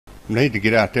Need to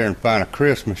get out there and find a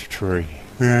Christmas tree.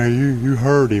 Yeah, you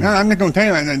heard him. I'm not gonna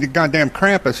tell you, the goddamn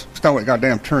Krampus stole that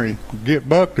goddamn tree. Get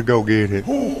Buck to go get it.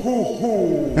 Ho, ho,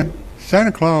 ho. And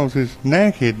Santa Claus is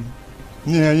naked.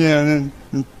 Yeah, and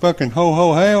fucking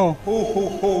ho hell. Ho, ho,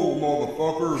 ho,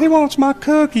 motherfucker. He wants my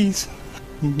cookies.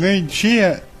 Ain't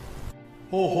shit.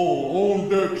 Ho, ho, on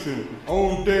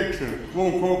Dixon.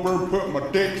 Won't come over and put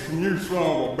my dicks in you son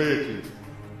of a bitches.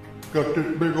 Got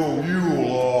this big old Yule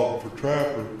log for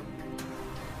Trapper.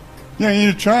 Yeah,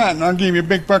 you try it and I'll give you a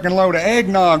big fucking load of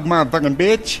eggnog, motherfucking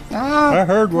bitch. I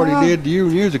heard what he did to you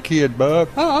when you was a kid, Buck.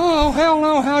 Oh, hell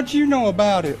no. How'd you know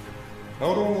about it?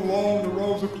 Out on the lawn to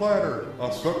Rosa Clatter. I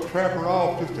sucked Trapper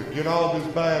off just to get all this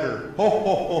batter. Ho,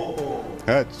 ho, ho, ho.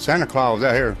 That's Santa Claus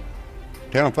out here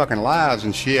telling fucking lies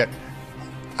and shit.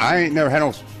 I ain't never had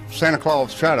no Santa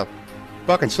Claus try to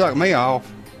fucking suck me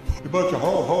off. You bunch of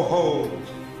ho-ho-hos.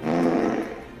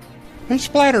 He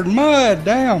splattered mud,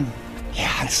 damn. Yeah,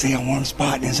 I see a warm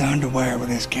spot in his underwear with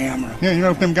his camera. Yeah, you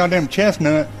know, them goddamn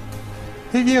chestnut.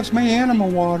 He gives me animal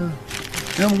water.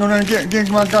 Then we're gonna get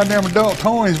my goddamn adult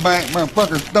toys back,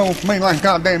 motherfucker. Stole from me like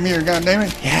goddamn year, goddamn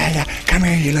it. Yeah, come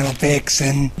here, you little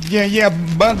vixen. Yeah,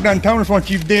 Buck done told us what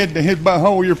you did to his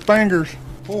butthole with your fingers.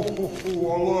 Ho, ho,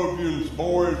 ho, I love you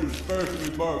boys, especially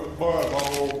Buck's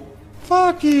butthole.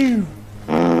 Fuck you.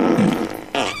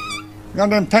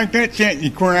 Goddamn take that shit,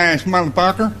 you queer ass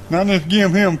motherfucker. Now just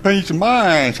give him a piece of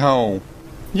my asshole.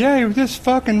 Yeah, he was just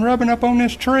fucking rubbing up on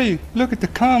this tree. Look at the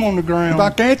cum on the ground. If I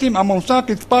catch him, I'm gonna suck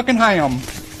his fucking ham.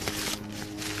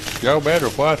 Y'all better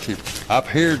watch him. I've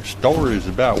heard stories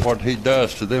about what he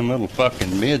does to them little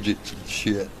fucking midgets and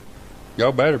shit.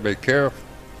 Y'all better be careful.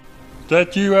 Is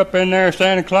that you up in there,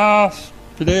 Santa Claus?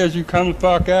 If it is, you come the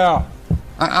fuck out.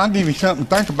 I'll give you something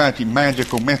to think about, you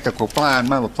magical, mystical, flying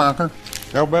motherfucker.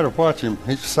 Y'all better watch him.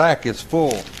 His sack is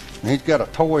full, and he's got a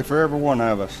toy for every one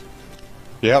of us.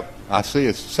 Yep, I see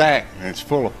his sack, and it's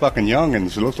full of fucking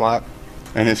youngins, it looks like.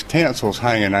 And his tinsel's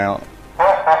hanging out.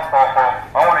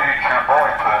 I want to eat your boy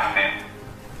pussy.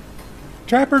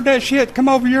 Trapper, that shit come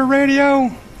over your radio?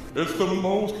 It's the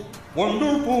most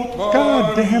wonderful time.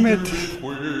 God damn it. to be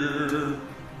queer.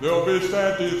 There'll be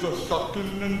Santas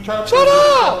a-sucking and Trappers Shut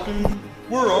up! a-sucking.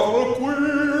 We're all a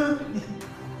queer.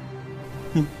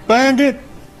 Bang it!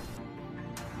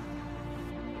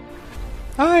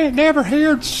 I ain't never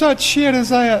heard such shit as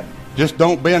that. Just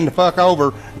don't bend the fuck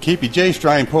over and keep your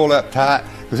G-string pulled up tight,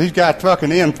 because he's got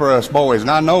fucking in for us boys,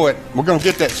 and I know it. We're gonna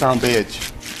get that son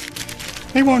bitch.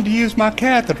 He wanted to use my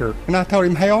catheter, and I told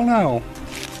him hell no.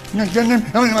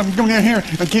 I'm going down here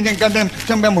and get that goddamn,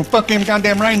 somebody will fuck him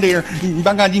goddamn reindeer.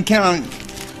 By God, you count on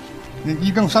it.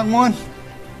 You gonna suck one?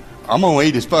 I'm gonna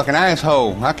eat his fucking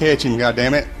asshole. I catch him,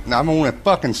 goddammit. And I'm gonna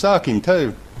fucking suck him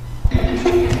too.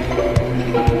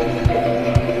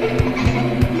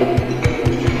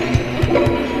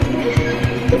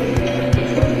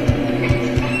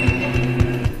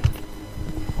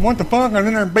 What the fuck? I was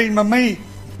in there beating my meat.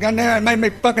 Goddamn, it made me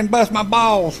fucking bust my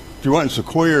balls. If you wasn't so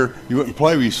queer, you wouldn't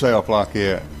play with yourself like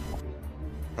that.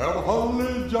 Have a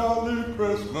holly jolly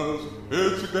Christmas.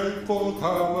 It's a grateful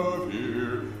time of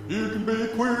year. You can be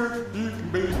queer, you can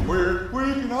be queer.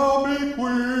 We can all be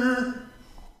queer.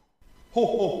 Ho,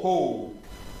 ho, ho.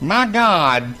 My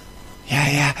God.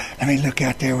 Yeah, let me look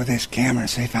out there with this camera and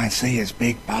see if I can see his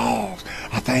big balls.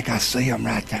 I think I see them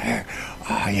right there.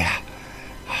 Oh, yeah.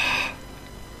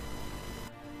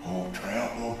 Oh,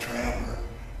 Trapper,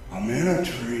 I'm in a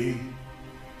tree.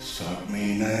 Suck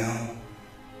me now.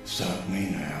 Suck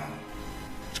me now.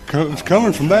 It's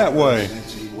coming from that way.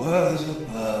 Since he was a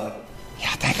pup. Yeah,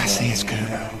 I think I see his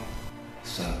cooter.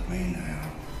 Suck me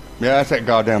now. Yeah, that's that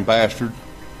goddamn bastard.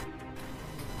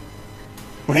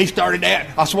 When he started that,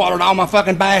 I swallowed all my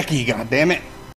fucking backy, goddammit.